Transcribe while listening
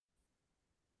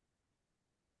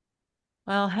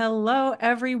Well, hello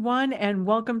everyone, and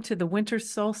welcome to the Winter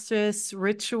Solstice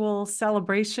ritual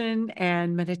celebration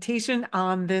and meditation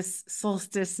on this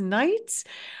solstice night.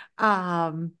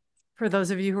 Um, for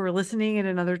those of you who are listening at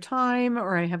another time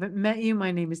or I haven't met you,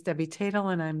 my name is Debbie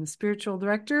Tatel, and I'm the spiritual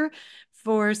director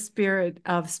for Spirit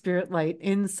Light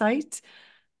Insight.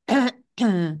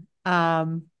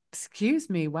 Excuse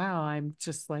me. Wow, I'm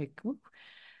just like, whoop.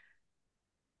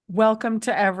 Welcome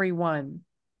to everyone.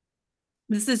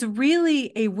 This is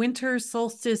really a winter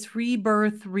solstice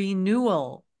rebirth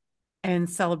renewal and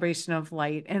celebration of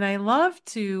light. And I love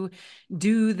to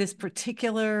do this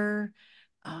particular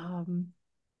um,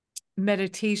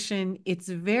 meditation. It's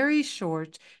very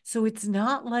short, so it's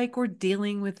not like we're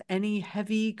dealing with any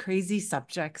heavy, crazy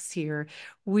subjects here.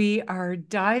 We are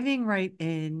diving right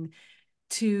in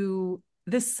to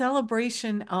the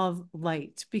celebration of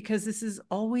light because this is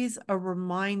always a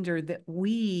reminder that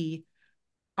we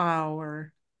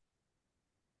are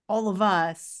all of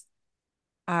us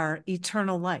are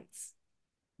eternal lights.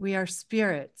 We are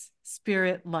spirits,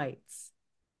 spirit lights.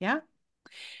 Yeah.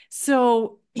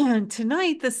 So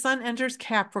tonight the sun enters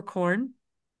Capricorn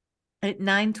at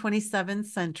 9:27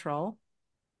 Central.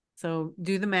 So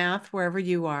do the math wherever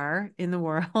you are in the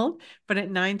world, but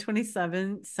at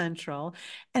 9:27 Central.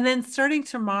 And then starting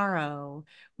tomorrow,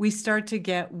 we start to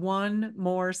get one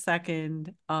more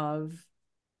second of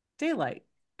daylight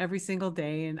every single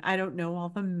day. And I don't know all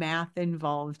the math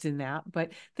involved in that,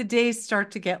 but the days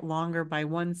start to get longer by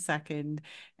 1 second.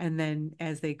 And then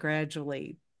as they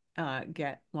gradually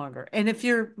get longer. And if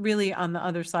you're really on the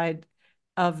other side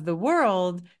of the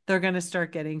world, they're going to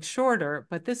start getting shorter.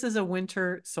 But this is a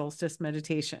winter solstice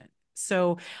meditation.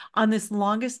 So on this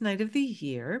longest night of the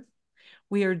year,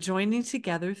 we are joining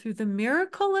together through the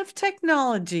miracle of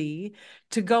technology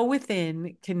to go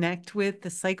within, connect with the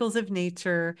cycles of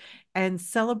nature, and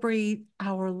celebrate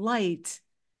our light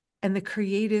and the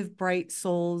creative, bright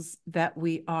souls that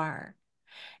we are.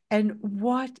 And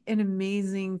what an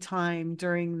amazing time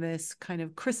during this kind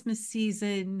of Christmas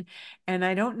season. And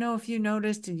I don't know if you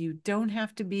noticed, and you don't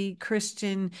have to be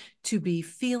Christian to be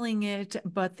feeling it,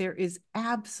 but there is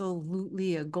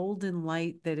absolutely a golden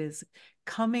light that is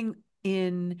coming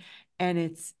in, and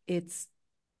it's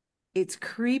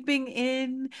creeping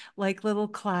in like little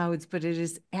clouds, but it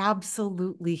is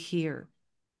absolutely here.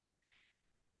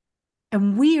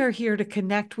 And we are here to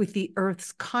connect with the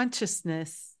earth's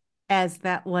consciousness as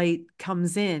that light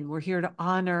comes in. We're here to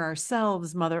honor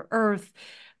ourselves, Mother Earth.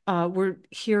 We're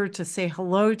here to say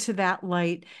hello to that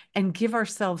light and give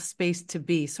ourselves space to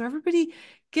be. So everybody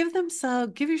give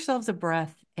yourselves a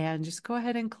breath and just go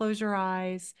ahead and close your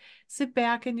eyes. Sit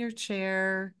back in your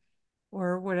chair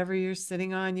or whatever you're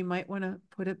sitting on. You might want to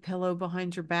put a pillow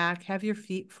behind your back. Have your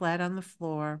feet flat on the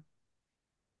floor.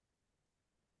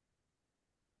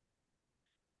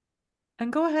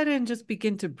 And go ahead and just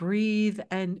begin to breathe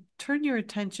and turn your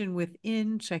attention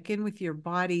within, check in with your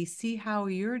body, see how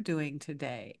you're doing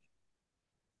today.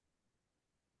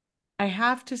 I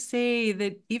have to say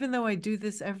that even though I do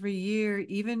this every year,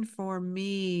 even for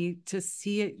me to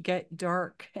see it get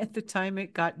dark at the time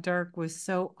it got dark was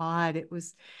so odd.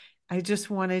 I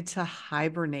just wanted to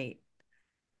hibernate.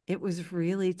 It was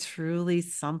really, truly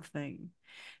something.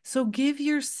 So give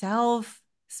yourself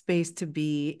space to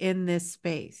be in this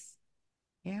space.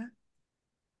 Yeah.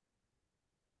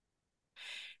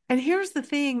 And here's the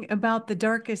thing about the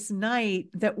darkest night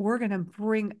that we're going to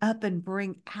bring up and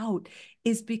bring out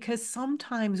is because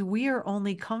sometimes we are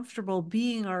only comfortable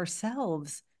being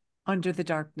ourselves under the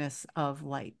darkness of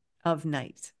light, of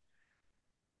night.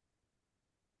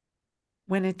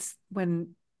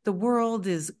 When the world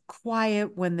is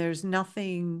quiet, when there's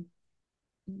nothing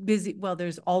busy, well,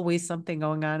 there's always something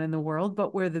going on in the world,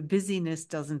 but where the busyness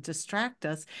doesn't distract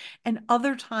us. And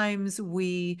other times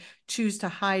we choose to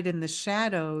hide in the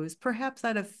shadows, perhaps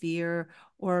out of fear,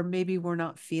 or maybe we're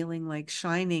not feeling like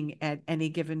shining at any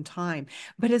given time.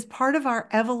 But as part of our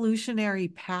evolutionary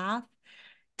path,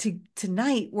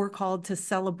 tonight we're called to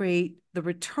celebrate the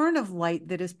return of light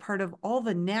that is part of all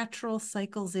the natural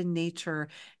cycles in nature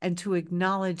and to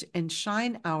acknowledge and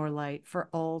shine our light for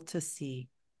all to see.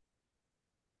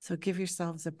 So give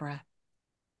yourselves a breath.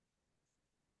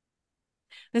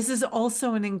 This is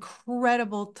also an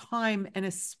incredible time and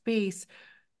a space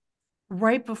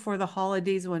right before the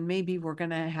holidays when maybe we're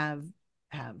going to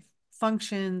have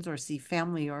functions or see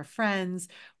family or friends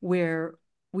where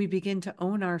we begin to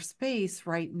own our space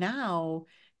right now,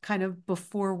 kind of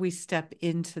before we step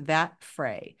into that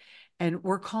fray. And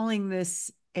we're calling this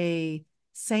a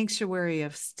sanctuary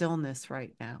of stillness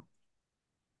right now.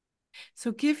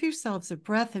 So give yourselves a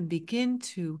breath and begin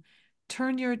to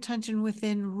turn your attention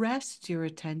within, rest your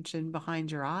attention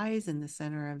behind your eyes in the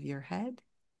center of your head,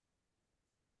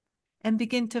 and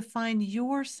begin to find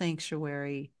your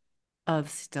sanctuary of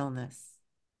stillness.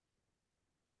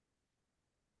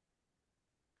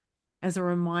 As a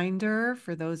reminder,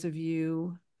 for those of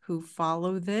you who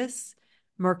follow this,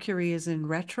 Mercury is in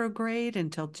retrograde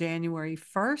until January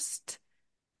 1st.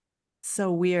 So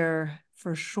we're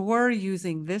for sure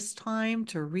using this time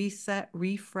to reset,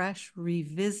 refresh,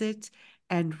 revisit,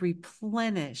 and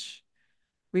replenish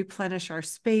our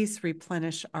space,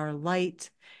 replenish our light,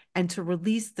 and to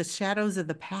release the shadows of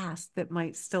the past that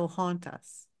might still haunt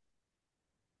us.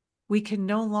 We can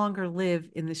no longer live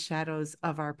in the shadows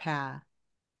of our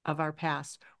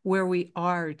past, where we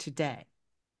are today.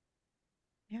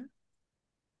 Yeah.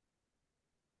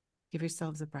 Give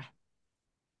yourselves a breath.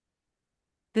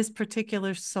 This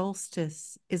particular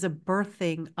solstice is a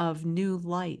birthing of new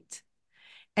light.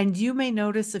 And you may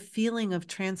notice a feeling of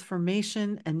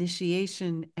transformation,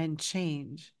 initiation, and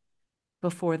change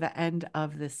before the end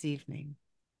of this evening.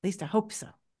 At least I hope so.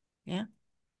 Yeah.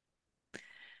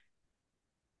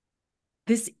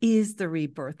 This is the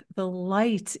rebirth. The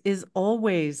light is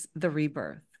always the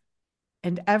rebirth.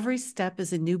 And every step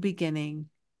is a new beginning.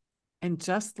 And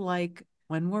just like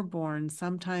when we're born,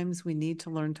 sometimes we need to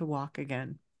learn to walk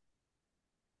again.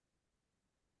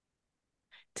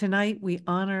 Tonight, we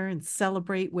honor and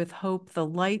celebrate with hope the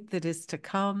light that is to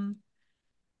come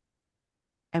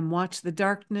and watch the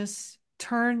darkness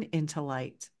turn into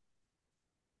light.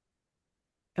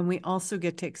 And we also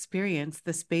get to experience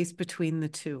the space between the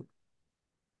two.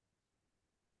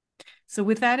 So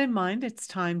with that in mind, it's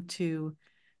time to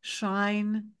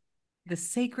shine the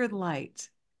sacred light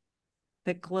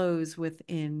that glows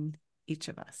within each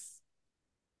of us.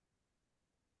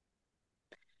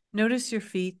 Notice your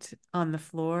feet on the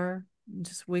floor.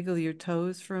 Just wiggle your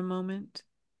toes for a moment.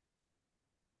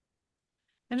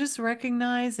 And just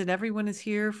recognize that everyone is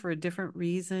here for a different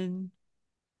reason.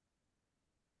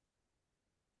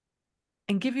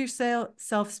 And give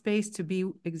yourself space to be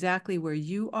exactly where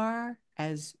you are,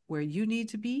 as where you need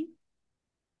to be.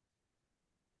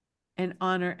 And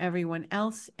honor everyone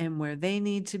else and where they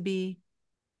need to be.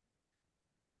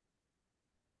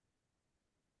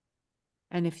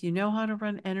 And if you know how to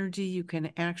run energy, you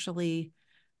can actually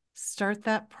start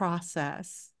that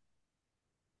process.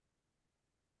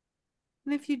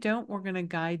 And if you don't, we're going to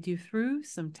guide you through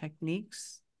some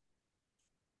techniques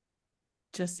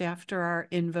just after our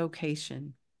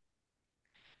invocation.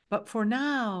 But for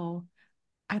now,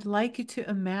 I'd like you to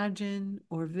imagine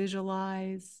or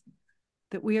visualize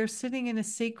that we are sitting in a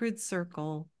sacred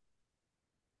circle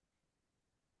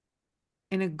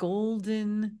in a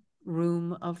golden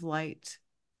room of light,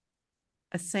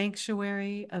 a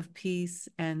sanctuary of peace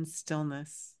and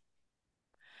stillness.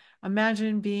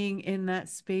 Imagine being in that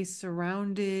space,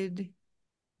 surrounded,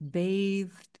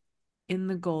 bathed in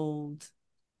the gold.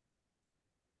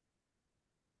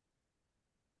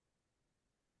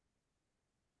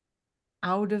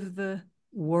 Out of the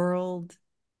world,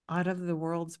 out of the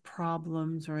world's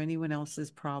problems or anyone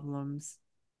else's problems.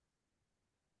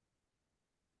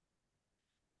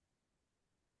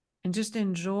 And just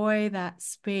enjoy that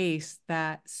space,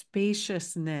 that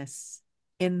spaciousness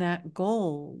in that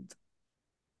gold.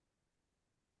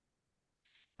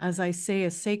 As I say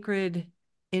a sacred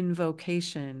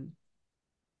invocation,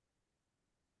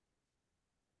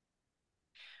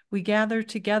 we gather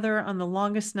together on the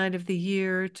longest night of the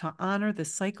year to honor the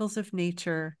cycles of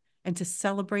nature and to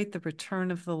celebrate the return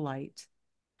of the light.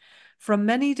 From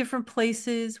many different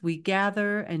places, we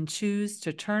gather and choose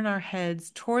to turn our heads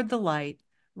toward the light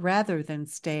rather than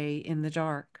stay in the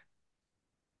dark.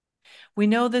 We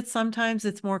know that sometimes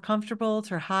it's more comfortable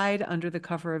to hide under the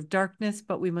cover of darkness,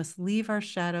 but we must leave our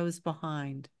shadows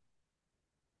behind.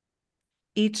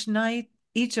 Each night,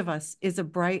 each of us is a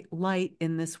bright light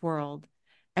in this world,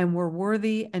 and we're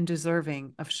worthy and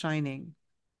deserving of shining.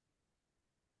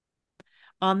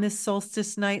 On this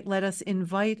solstice night, let us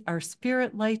invite our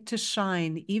spirit light to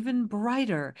shine even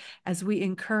brighter as we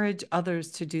encourage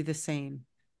others to do the same.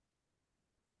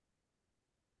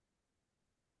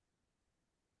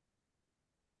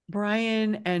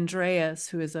 Brian Andreas,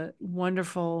 who is a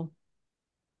wonderful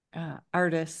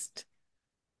artist,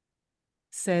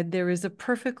 said, "There is a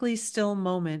perfectly still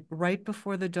moment right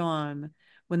before the dawn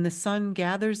when the sun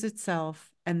gathers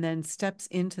itself and then steps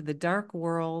into the dark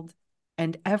world,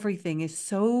 and everything is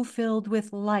so filled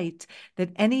with light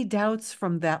that any doubts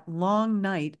from that long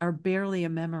night are barely a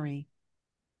memory.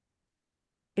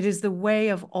 It is the way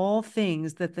of all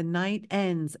things that the night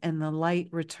ends and the light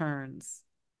returns.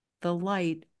 The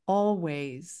light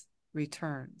always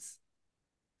returns."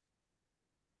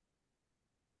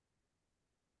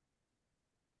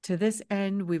 To this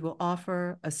end, we will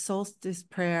offer a solstice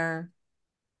prayer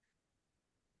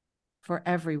for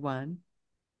everyone.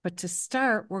 But to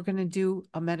start, we're going to do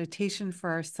a meditation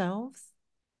for ourselves,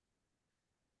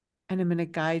 and I'm going to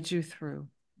guide you through.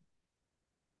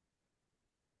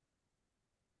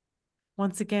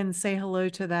 Once again, say hello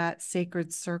to that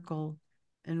sacred circle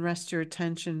and rest your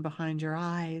attention behind your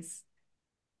eyes.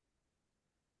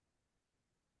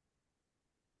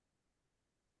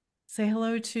 Say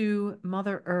hello to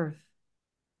Mother Earth.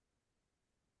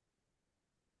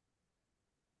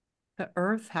 The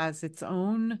earth has its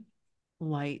own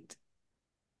light.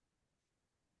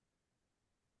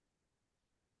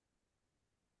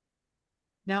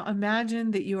 Now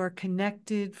imagine that you are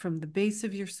connected from the base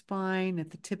of your spine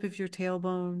at the tip of your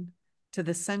tailbone to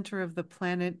the center of the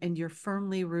planet, and you're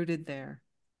firmly rooted there.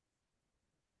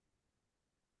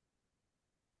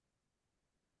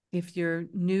 If you're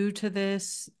new to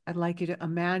this, I'd like you to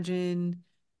imagine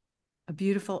a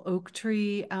beautiful oak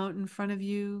tree out in front of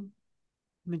you,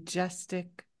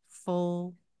 majestic,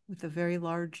 full, with a very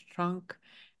large trunk.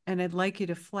 And I'd like you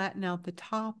to flatten out the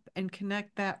top and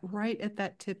connect that right at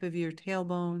that tip of your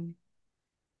tailbone.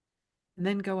 And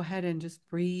then go ahead and just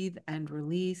breathe and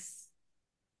release.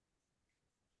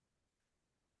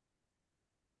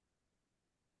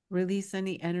 Release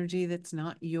any energy that's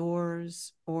not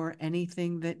yours or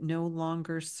anything that no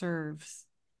longer serves.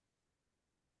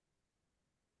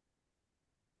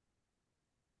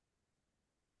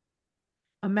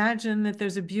 Imagine that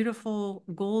there's a beautiful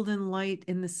golden light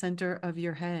in the center of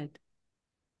your head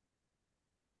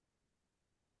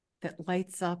that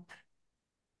lights up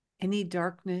any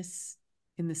darkness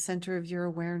in the center of your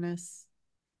awareness.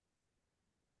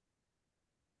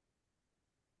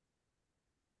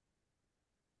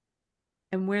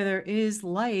 And where there is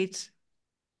light,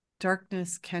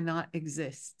 darkness cannot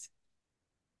exist.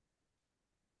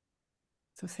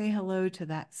 So say hello to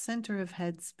that center of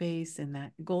head space and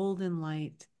that golden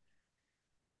light.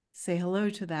 Say hello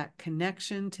to that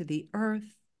connection to the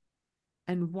earth,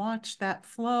 and watch that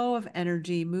flow of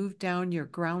energy move down your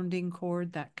grounding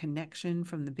cord, that connection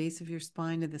from the base of your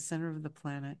spine to the center of the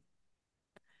planet.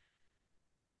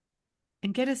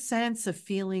 And get a sense of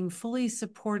feeling fully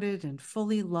supported and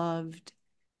fully loved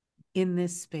in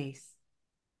this space.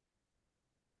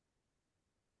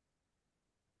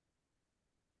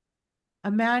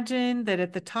 Imagine that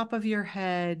at the top of your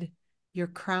head, your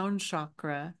crown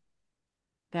chakra,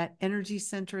 that energy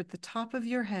center at the top of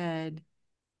your head,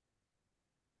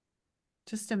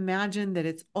 just imagine that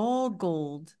it's all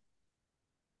gold.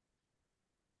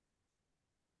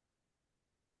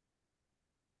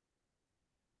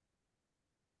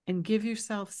 And give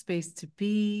yourself space to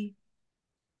be,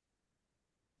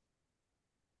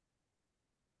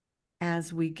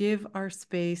 as we give our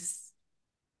space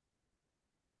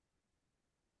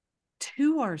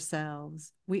to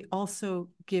ourselves, we also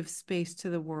give space to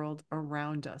the world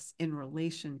around us in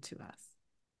relation to us.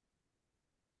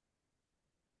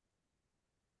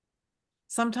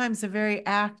 Sometimes the very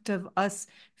act of us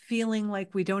feeling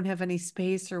like we don't have any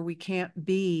space or we can't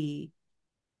be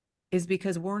is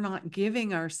because we're not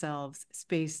giving ourselves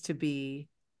space to be.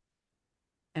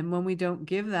 And when we don't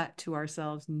give that to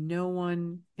ourselves, no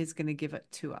one is going to give it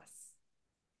to us.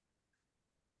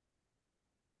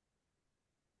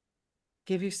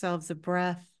 Give yourselves a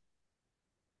breath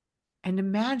and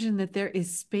imagine that there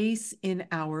is space in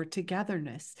our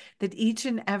togetherness, that each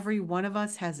and every one of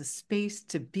us has a space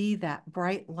to be that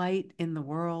bright light in the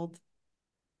world.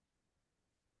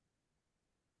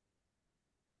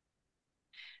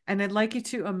 And I'd like you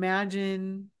to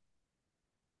imagine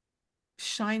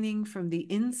shining from the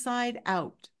inside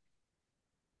out.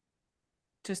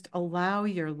 Just allow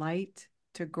your light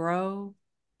to grow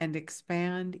and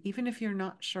expand, even if you're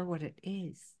not sure what it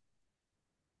is.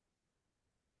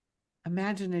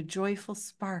 Imagine a joyful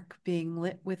spark being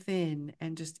lit within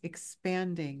and just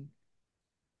expanding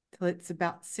till it's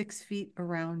about 6 feet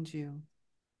around you,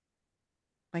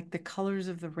 like the colors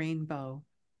of the rainbow.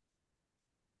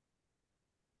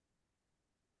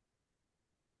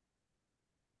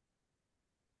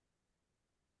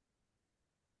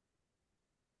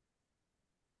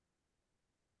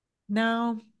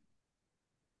 Now,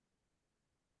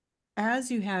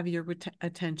 as you have your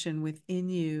attention within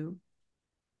you,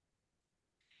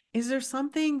 is there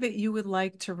something that you would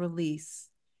like to release?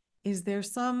 Is there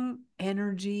some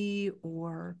energy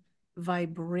or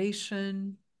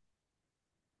vibration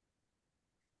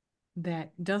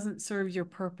that doesn't serve your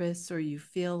purpose or you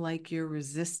feel like you're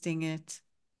resisting it?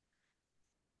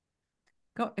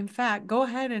 In fact, go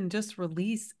ahead and just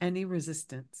release any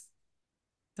resistance.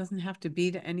 It doesn't have to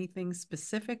be to anything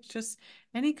specific, just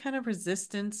any kind of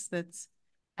resistance that's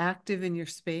active in your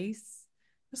space,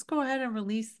 just go ahead and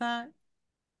release that.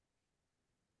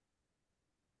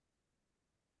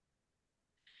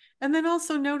 And then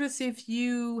also notice if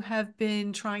you have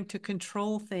been trying to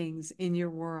control things in your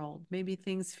world. Maybe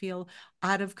things feel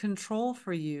out of control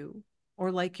for you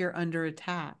or like you're under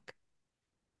attack.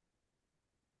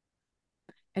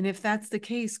 And if that's the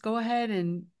case, go ahead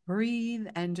and breathe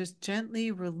and just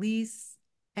gently release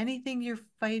anything you're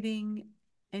fighting,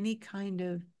 any kind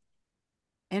of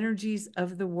energies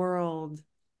of the world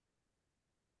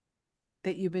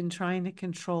that you've been trying to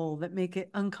control that make it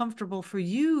uncomfortable for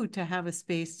you to have a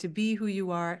space to be who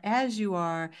you are, as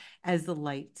the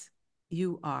light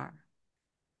you are.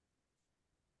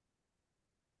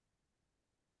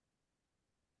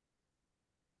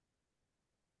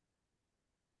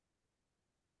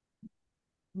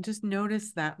 Just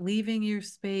notice that leaving your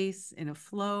space in a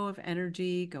flow of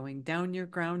energy, going down your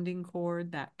grounding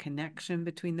cord, that connection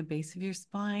between the base of your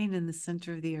spine and the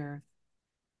center of the earth.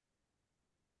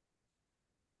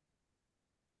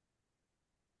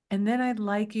 And then I'd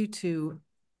like you to,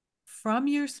 from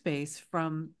your space,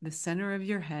 from the center of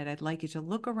your head, I'd like you to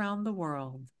look around the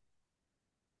world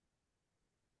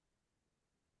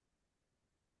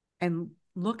and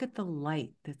look at the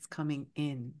light that's coming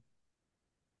in.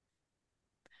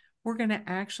 We're going to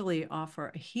actually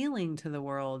offer a healing to the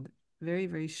world very,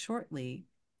 very shortly.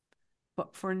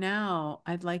 But for now,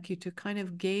 I'd like you to kind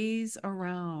of gaze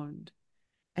around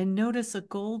and notice a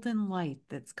golden light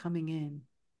that's coming in,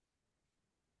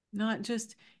 not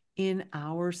just in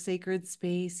our sacred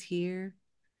space here,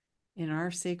 in our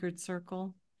sacred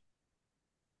circle,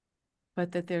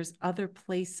 but that there's other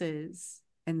places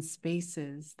and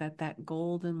spaces that that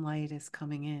golden light is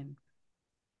coming in.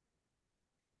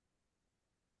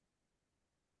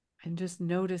 And just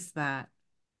notice that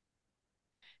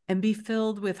and be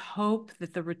filled with hope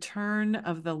that the return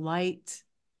of the light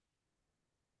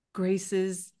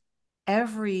graces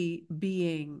every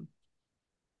being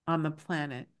on the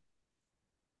planet,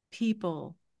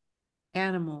 people,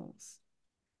 animals,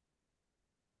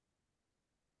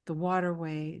 the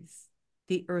waterways,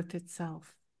 the earth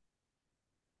itself.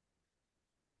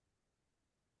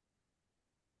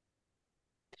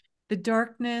 The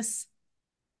darkness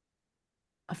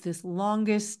of this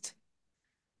longest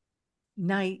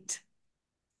night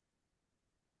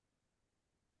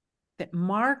that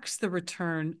marks the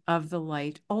return of the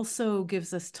light also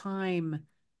gives us time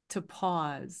to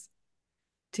pause,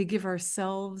 to give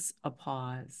ourselves a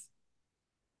pause,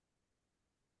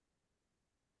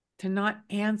 to not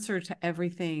answer to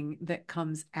everything that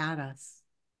comes at us,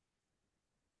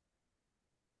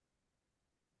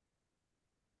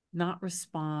 not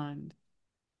respond,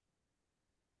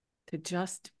 to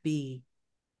just be.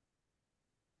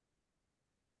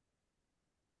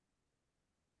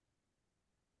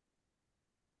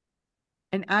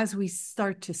 And as we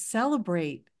start to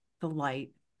celebrate the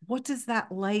light, what does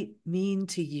that light mean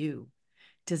to you?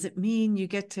 Does it mean you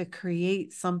get to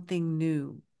create something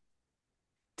new?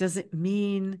 Does it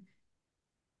mean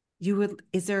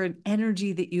is there an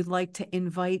energy that you'd like to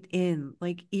invite in?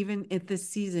 Like even at this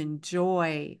season,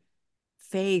 joy,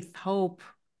 faith, hope,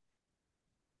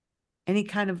 any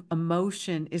kind of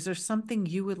emotion. Is there something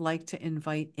you would like to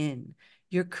invite in?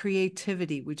 Your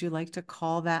creativity, would you like to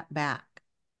call that back?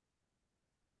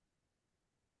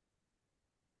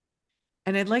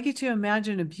 And I'd like you to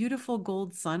imagine a beautiful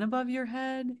gold sun above your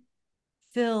head,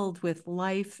 filled with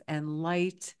life and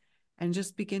light, and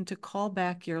just begin to call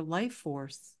back your life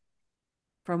force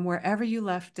from wherever you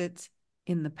left it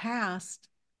in the past.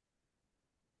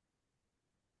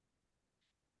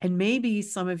 And maybe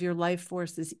some of your life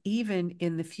force is even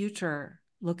in the future,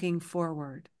 looking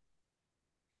forward.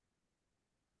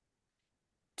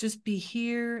 Just be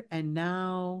here and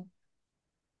now,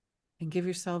 and give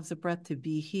yourselves a breath to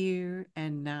be here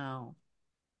and now.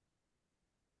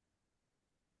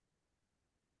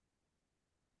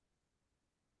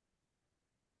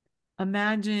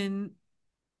 Imagine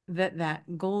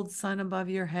that gold sun above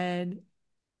your head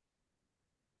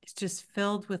is just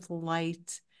filled with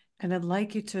light. And I'd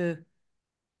like you to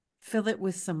fill it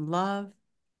with some love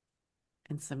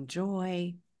and some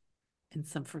joy and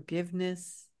some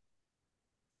forgiveness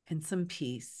and some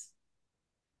peace.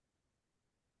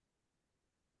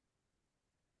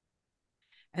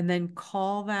 And then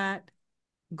call that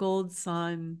gold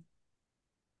sun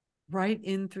right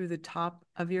in through the top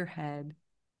of your head,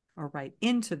 or right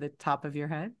into the top of your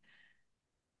head.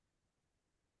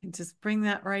 And just bring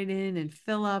that right in and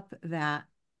fill up that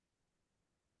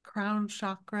crown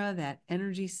chakra, that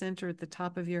energy center at the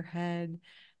top of your head.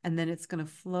 And then it's going to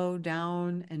flow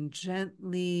down and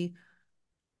gently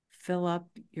fill up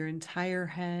your entire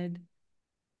head.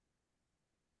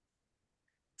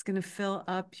 It's going to fill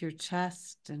up your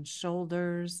chest and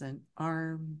shoulders and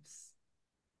arms.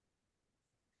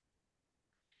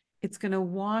 It's going to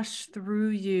wash through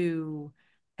you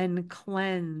and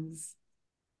cleanse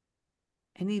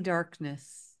any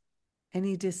darkness,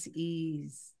 any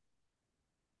dis-ease,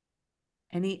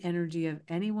 any energy of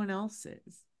anyone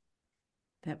else's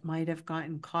that might have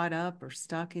gotten caught up or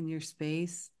stuck in your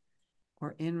space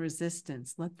or in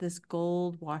resistance. Let this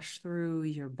gold wash through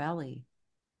your belly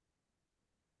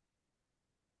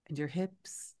and your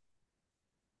hips,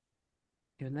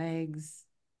 your legs,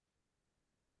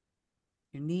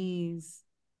 your knees,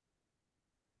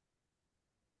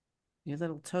 your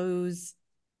little toes,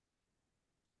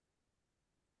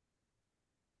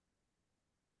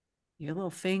 your little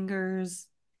fingers.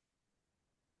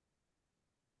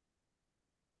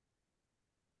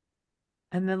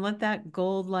 And then let that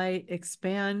gold light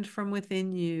expand from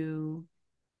within you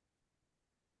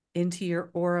into your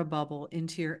aura bubble,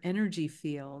 into your energy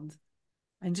field.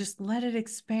 And just let it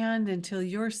expand until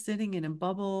you're sitting in a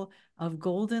bubble of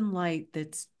golden light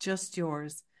that's just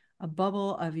yours, a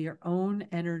bubble of your own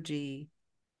energy.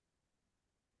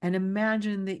 And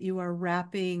imagine that you are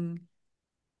wrapping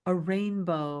a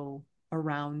rainbow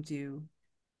around you.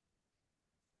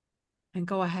 And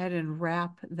go ahead and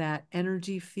wrap that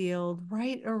energy field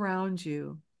right around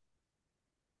you.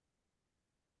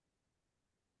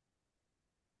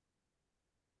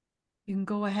 You can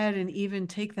go ahead and even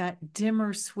take that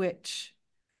dimmer switch,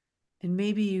 and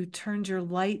maybe you turned your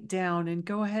light down, and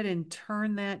go ahead and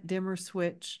turn that dimmer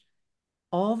switch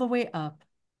all the way up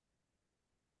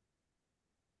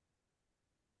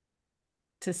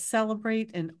to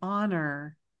celebrate and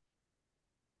honor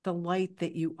the light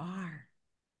that you are.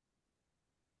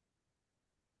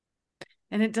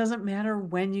 And it doesn't matter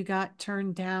when you got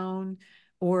turned down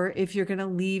or if you're going to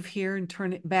leave here and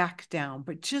turn it back down,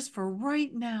 but just for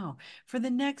right now, for the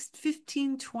next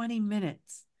 15, 20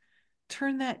 minutes,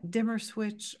 turn that dimmer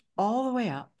switch all the way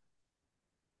up.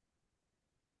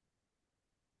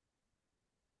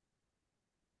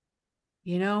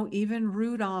 You know, even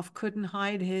Rudolph couldn't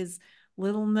hide his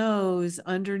little nose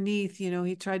underneath. You know,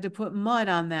 he tried to put mud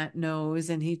on that nose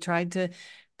and he tried to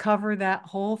cover that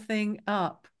whole thing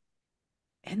up.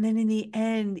 And then in the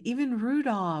end, even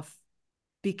Rudolph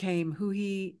became who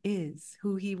he is,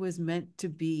 who he was meant to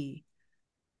be.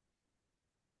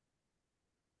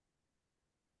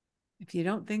 If you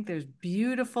don't think there's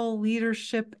beautiful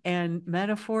leadership and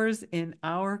metaphors in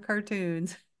our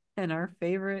cartoons and our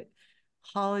favorite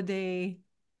holiday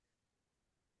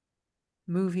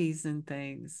movies and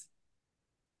things.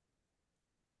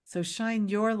 So shine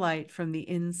your light from the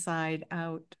inside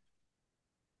out.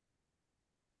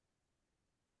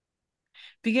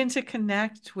 Begin to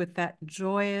connect with that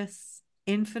joyous,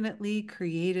 infinitely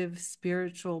creative,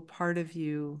 spiritual part of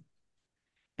you,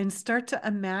 and start to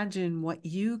imagine what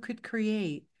you could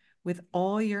create with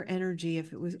all your energy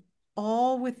if it was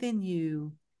all within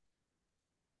you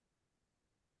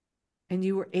and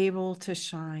you were able to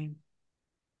shine.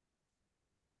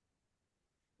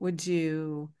 Would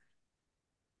you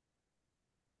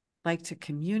like to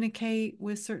communicate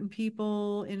with certain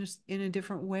people in a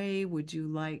different way? Would you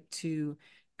like to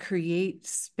create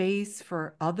space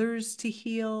for others to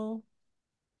heal?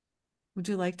 Would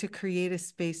you like to create a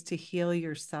space to heal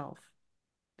yourself?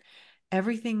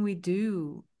 Everything we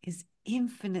do is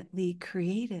infinitely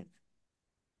creative.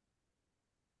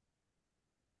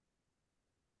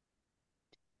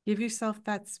 Give yourself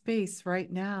that space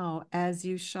right now as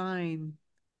you shine.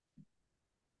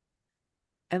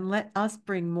 And let us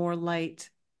bring more light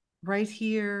right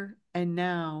here and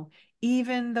now,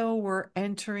 even though we're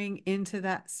entering into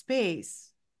that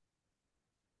space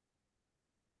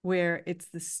where it's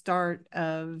the start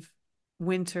of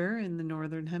winter in the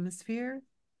Northern Hemisphere.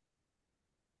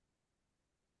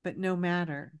 But no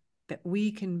matter, that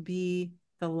we can be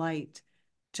the light,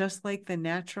 just like the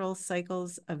natural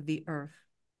cycles of the earth.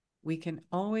 We can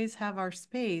always have our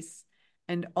space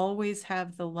and always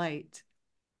have the light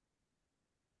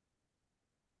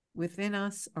within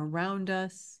us, around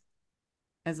us,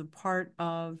 as a part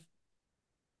of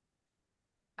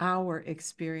our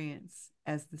experience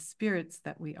as the spirits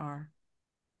that we are.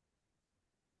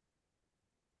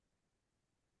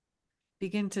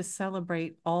 Begin to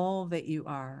celebrate all that you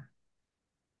are.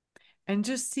 And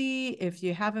just see if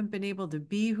you haven't been able to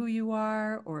be who you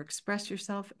are or express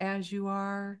yourself as you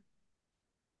are,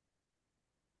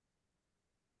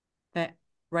 that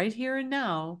right here and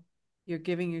now, you're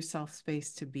giving yourself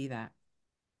space to be that.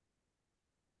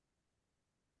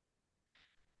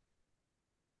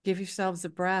 Give yourselves a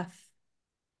breath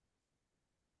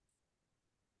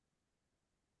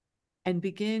and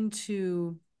begin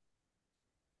to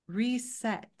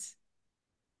reset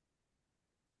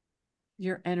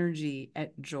your energy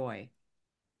at joy.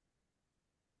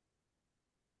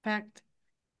 In fact,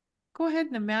 go ahead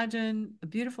and imagine a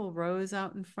beautiful rose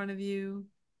out in front of you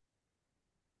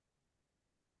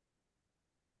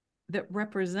that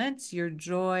represents your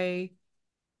joy,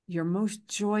 your most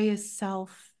joyous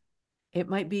self. It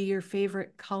might be your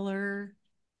favorite color.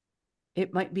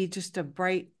 It might be just a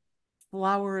bright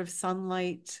flower of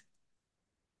sunlight.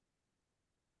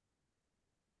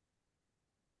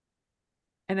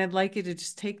 And I'd like you to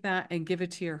just take that and give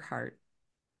it to your heart.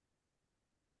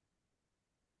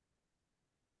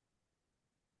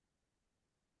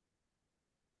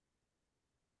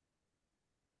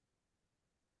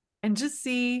 And just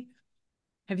see,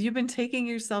 have you been taking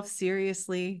yourself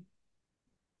seriously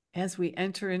as we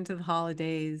enter into the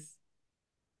holidays,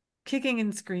 kicking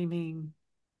and screaming?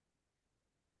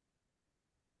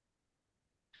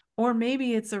 Or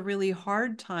maybe it's a really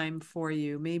hard time for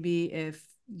you. Maybe if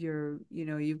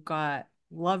you've got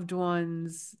loved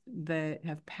ones that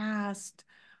have passed,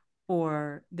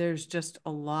 or there's just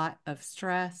a lot of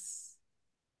stress.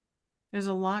 There's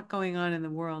a lot going on in the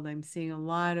world. I'm seeing a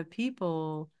lot of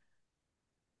people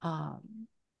um,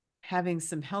 having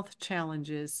some health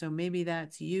challenges. So maybe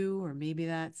that's you, or maybe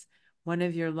that's one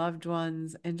of your loved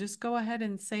ones. And just go ahead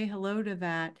and say hello to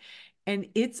that. And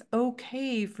it's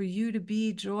okay for you to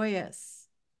be joyous,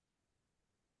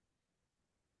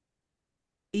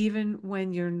 even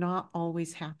when you're not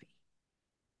always happy,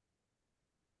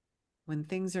 when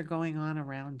things are going on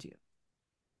around you.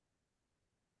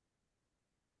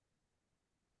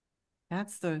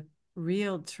 That's the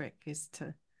real trick, is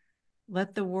to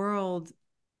let the world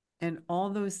and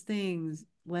all those things,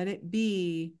 let it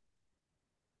be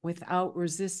without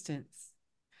resistance.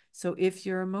 So if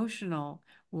you're emotional,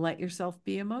 let yourself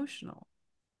be emotional.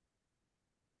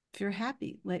 If you're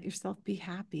happy, let yourself be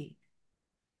happy.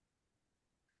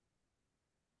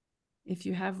 If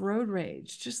you have road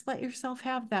rage, just let yourself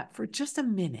have that for just a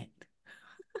minute.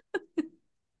 I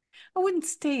wouldn't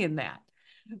stay in that,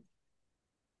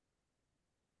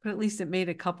 but at least it made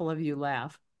a couple of you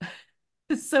laugh.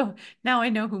 So now I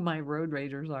know who my road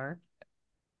ragers are.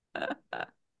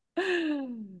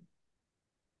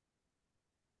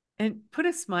 And put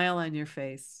a smile on your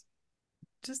face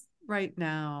just right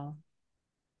now,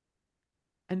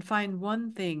 and find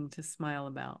one thing to smile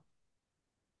about.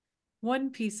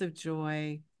 One piece of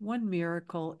joy, one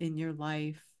miracle in your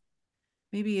life.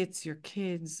 Maybe it's your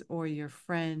kids or your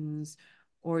friends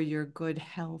or your good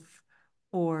health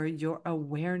or your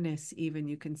awareness, even.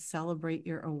 You can celebrate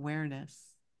your awareness,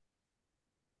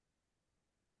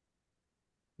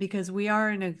 because we are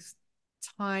in a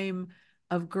time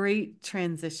of great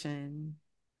transition.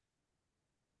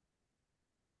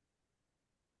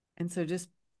 And so just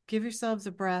give yourselves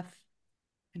a breath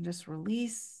and just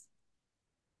release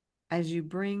as you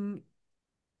bring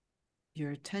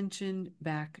your attention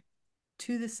back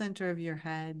to the center of your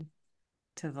head,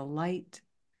 to the light,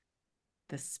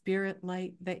 the spirit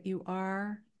light that you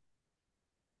are.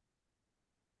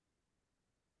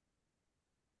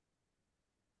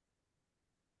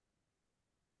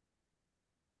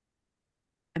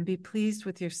 And be pleased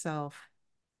with yourself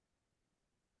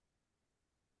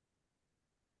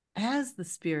as the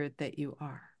spirit that you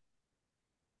are.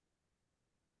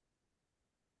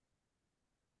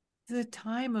 It's a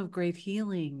time of great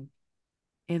healing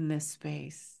in this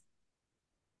space.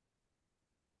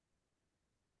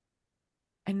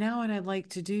 And now what I'd like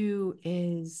to do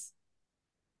is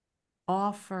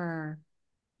offer,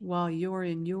 while you're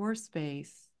in your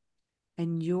space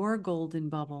and your golden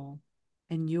bubble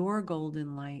and your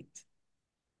golden light,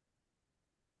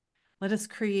 let us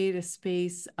create a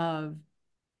space of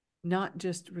not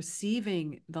just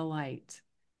receiving the light,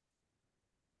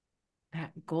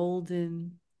 that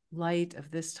golden light of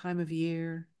this time of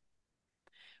year,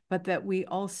 but that we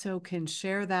also can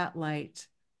share that light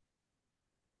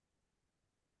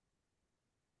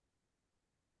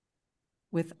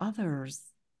with others.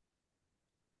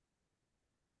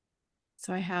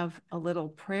 So I have a little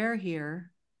prayer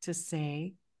here to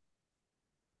say.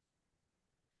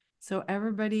 So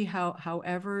everybody,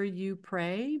 however you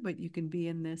pray, but you can be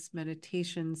in this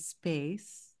meditation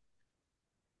space.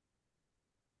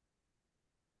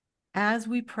 As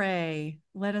we pray,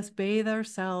 let us bathe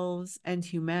ourselves and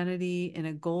humanity in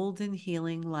a golden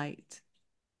healing light.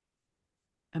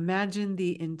 Imagine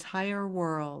the entire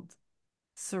world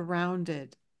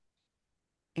surrounded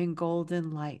in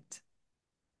golden light.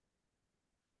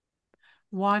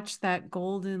 Watch that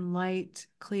golden light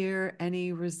clear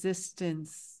any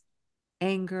resistance,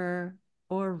 anger,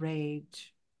 or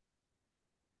rage.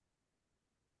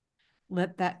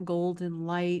 Let that golden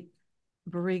light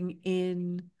bring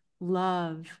in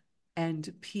love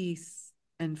and peace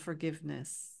and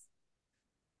forgiveness.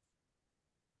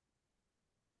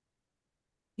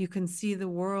 You can see the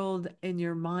world in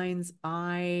your mind's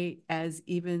eye as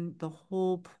even the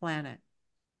whole planet,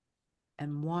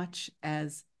 and watch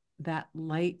as that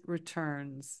light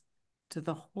returns to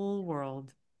the whole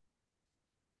world.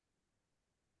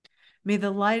 May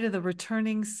the light of the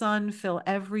returning sun fill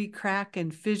every crack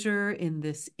and fissure in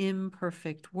this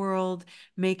imperfect world,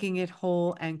 making it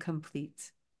whole and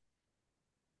complete.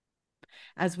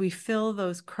 As we fill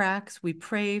those cracks, we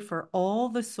pray for all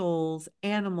the souls,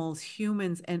 animals,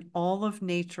 humans, and all of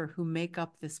nature who make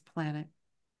up this planet.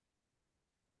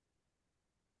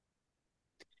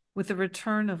 With the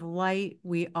return of light,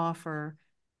 we offer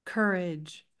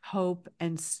courage, hope,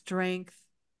 and strength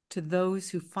to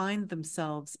those who find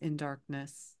themselves in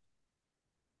darkness.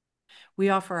 We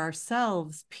offer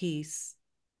ourselves peace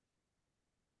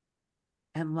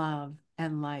and love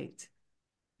and light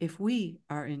if we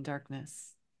are in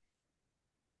darkness.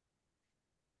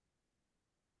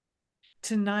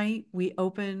 Tonight, we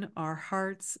open our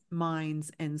hearts,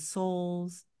 minds, and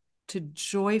souls to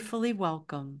joyfully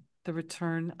welcome the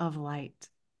return of light.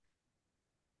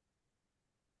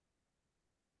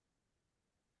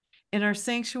 In our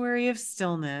sanctuary of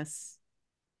stillness,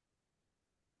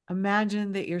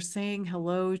 imagine that you're saying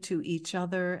hello to each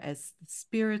other as the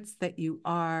spirits that you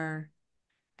are,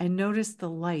 and notice the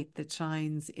light that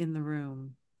shines in the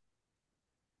room.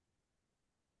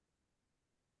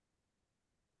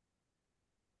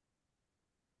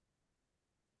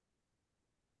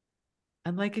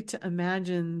 I'd like it to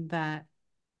imagine that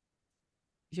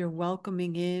you're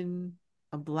welcoming in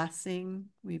a blessing.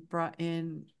 We've brought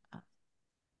in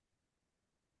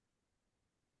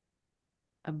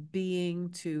a being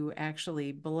to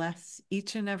actually bless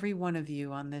each and every one of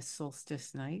you on this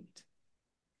solstice night.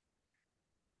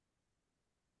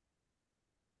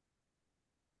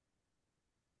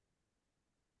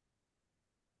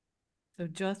 So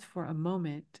just for a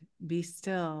moment, be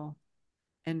still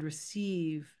and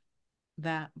receive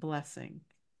that blessing.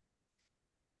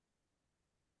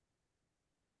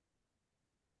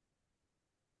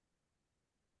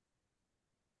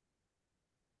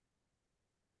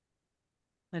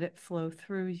 Let it flow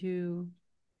through you.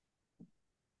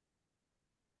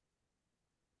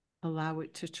 Allow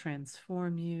it to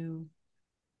transform you.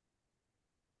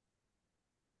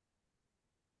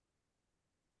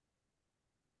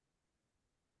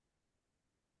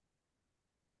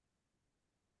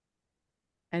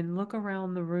 And look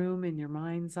around the room in your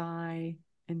mind's eye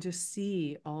and just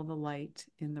see all the light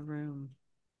in the room.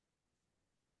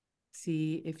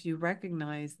 See if you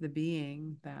recognize the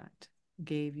being that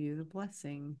gave you the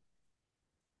blessing.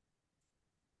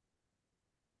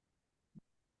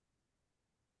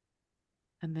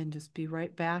 And then just be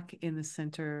right back in the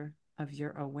center of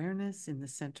your awareness, in the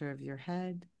center of your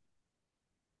head.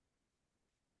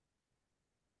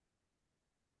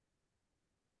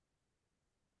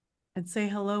 And say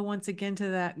hello once again to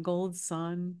that gold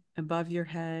sun above your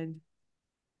head.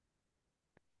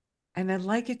 And I'd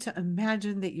like it to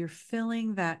imagine that you're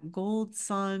filling that gold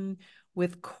sun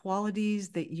with qualities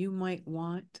that you might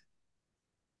want.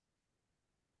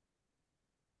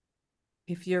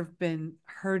 If you've been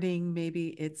hurting, maybe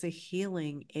it's a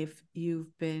healing. If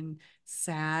you've been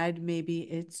sad, maybe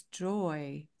it's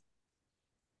joy.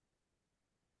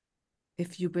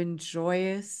 If you've been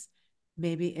joyous,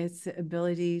 maybe it's the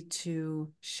ability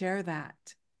to share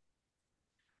that.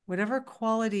 Whatever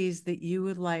qualities that you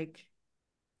would like,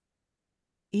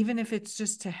 even if it's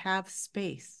just to have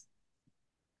space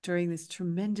during this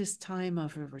tremendous time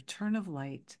of a return of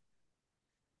light,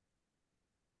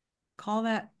 call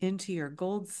that into your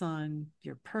gold sun,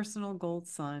 your personal gold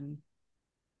sun,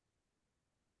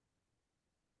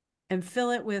 and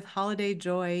fill it with holiday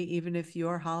joy, even if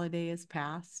your holiday is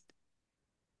past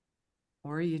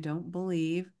or you don't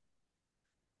believe,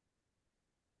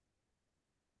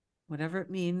 whatever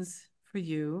it means for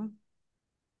you.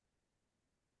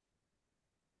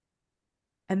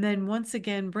 And then once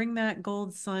again, bring that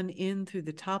gold sun in through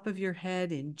the top of your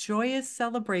head in joyous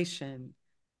celebration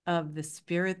of the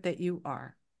spirit that you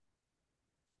are.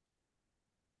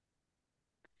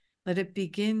 Let it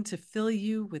begin to fill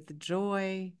you with the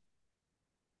joy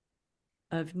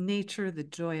of nature, the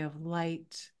joy of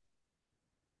light.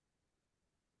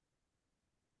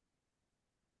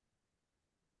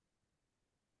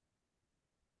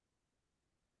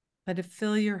 Let it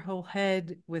fill your whole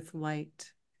head with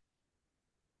light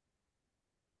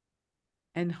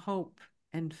and hope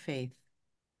and faith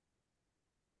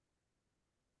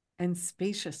and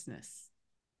spaciousness.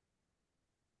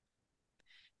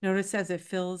 Notice as it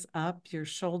fills up your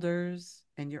shoulders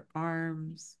and your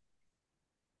arms,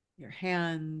 your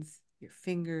hands, your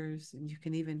fingers, and you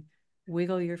can even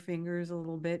wiggle your fingers a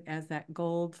little bit as that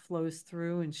gold flows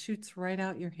through and shoots right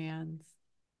out your hands.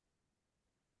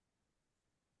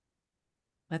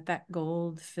 Let that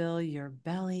gold fill your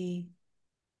belly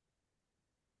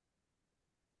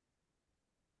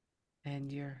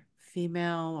and your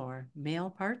female or male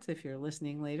parts if you're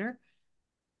listening later.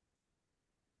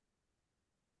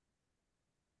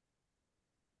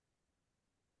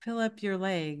 Fill up your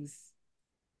legs.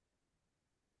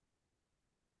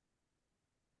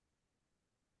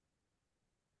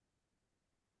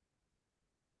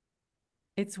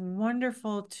 It's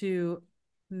wonderful to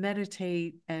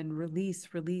meditate and release,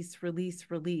 release, release,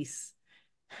 release.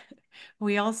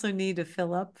 We also need to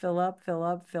fill up, fill up, fill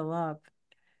up, fill up.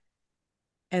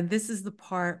 And this is the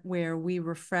part where we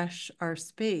refresh our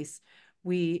space.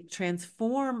 We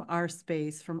transform our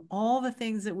space from all the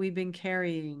things that we've been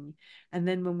carrying. And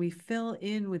then when we fill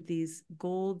in with these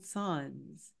gold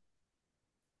suns,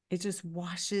 it just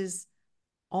washes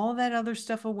all that other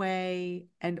stuff away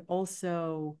and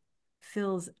also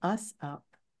fills us up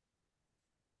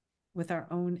with our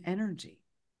own energy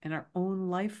and our own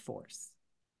life force.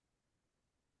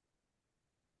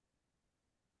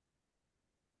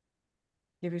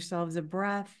 Give yourselves a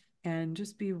breath and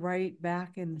just be right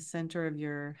back in the center of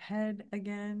your head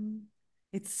again.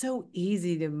 It's so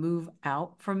easy to move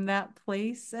out from that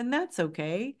place, and that's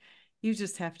okay. You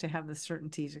just have to have the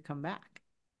certainty to come back.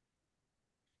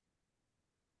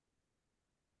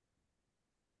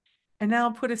 And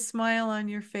now put a smile on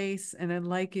your face, and I'd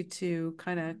like you to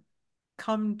kind of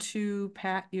come to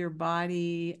pat your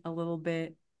body a little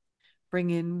bit.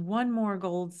 Bring in one more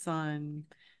gold sun.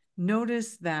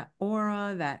 Notice that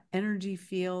aura, that energy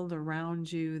field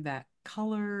around you, that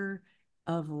color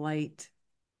of light,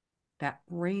 that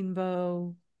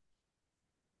rainbow.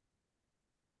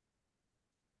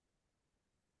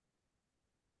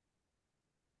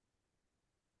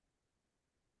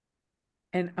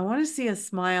 And I want to see a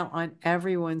smile on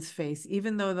everyone's face,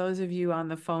 even though those of you on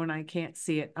the phone, I can't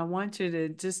see it. I want you to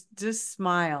just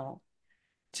smile.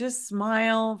 Just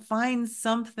smile, find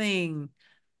something.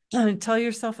 Tell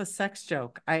yourself a sex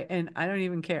joke. I don't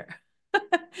even care.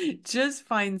 Just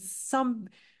find some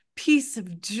piece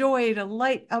of joy to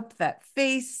light up that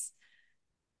face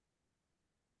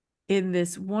in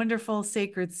this wonderful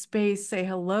sacred space. Say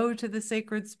hello to the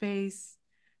sacred space.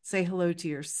 Say hello to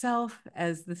yourself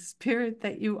as the spirit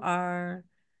that you are.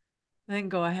 Then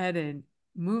go ahead and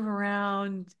move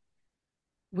around,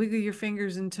 wiggle your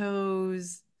fingers and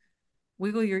toes,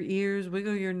 wiggle your ears,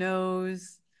 wiggle your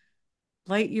nose,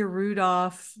 light your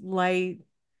Rudolph light.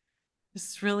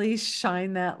 Just really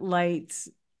shine that light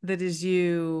that is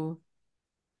you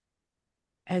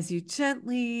as you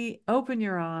gently open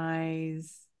your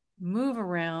eyes, move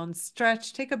around,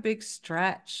 stretch, take a big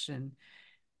stretch and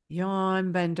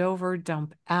yawn, bend over,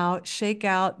 dump out, shake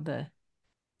out the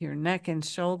your neck and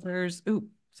shoulders. Ooh,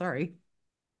 sorry.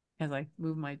 As I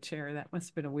move my chair, that must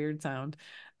have been a weird sound.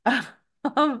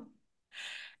 Um,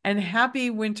 and happy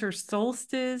winter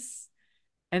solstice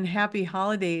and happy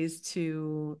holidays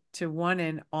to one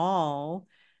and all.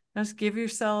 Just give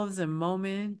yourselves a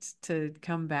moment to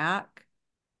come back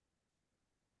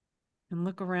and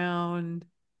look around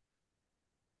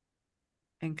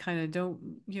and kind of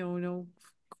don't, no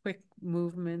quick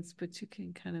movements, but you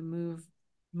can kind of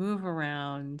move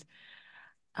around.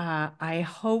 I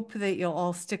hope that you'll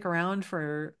all stick around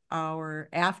for our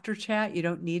after chat. You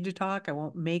don't need to talk. I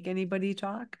won't make anybody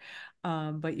talk,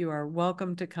 but you are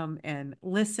welcome to come and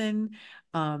listen.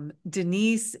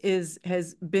 Denise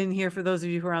has been here. For those of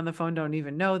you who are on the phone, don't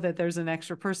even know that there's an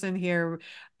extra person here.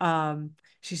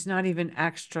 She's not even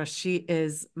extra. She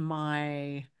is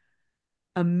my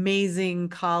amazing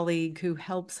colleague who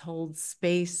helps hold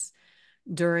space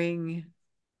during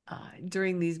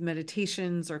during these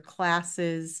meditations or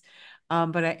classes.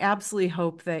 But I absolutely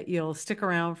hope that you'll stick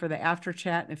around for the after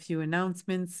chat and a few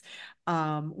announcements.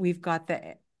 We've got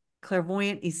the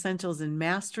Clairvoyant Essentials and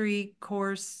Mastery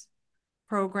course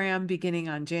program beginning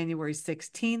on January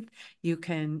 16th. You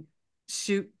can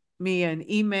shoot me an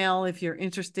email if you're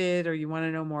interested or you want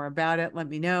to know more about it. Let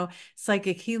me know.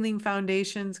 Psychic Healing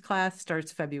Foundations class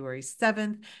starts February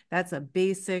 7th. That's a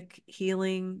basic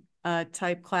healing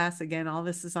type class. Again, all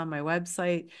this is on my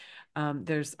website.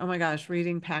 There's, oh my gosh,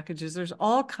 reading packages. There's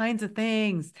all kinds of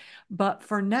things. But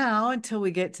for now, until we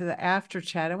get to the after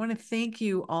chat, I want to thank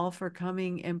you all for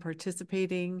coming and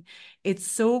participating. It's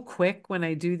so quick when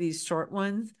I do these short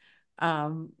ones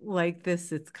like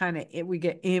this. It's kind of, we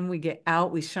get in, we get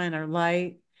out, we shine our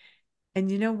light. And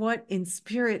you know what? In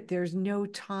spirit, there's no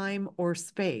time or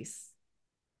space.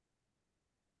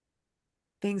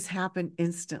 Things happen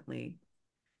instantly.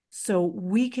 So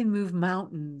we can move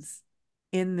mountains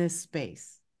in this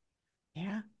space.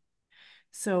 Yeah.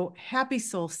 So happy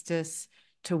solstice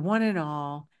to one and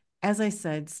all. As I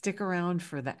said, stick around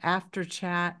for the after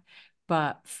chat.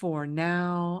 But for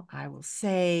now, I will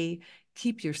say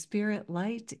keep your spirit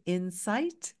light in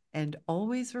sight and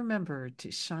always remember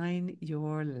to shine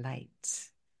your light.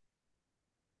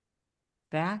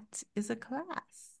 That is a class.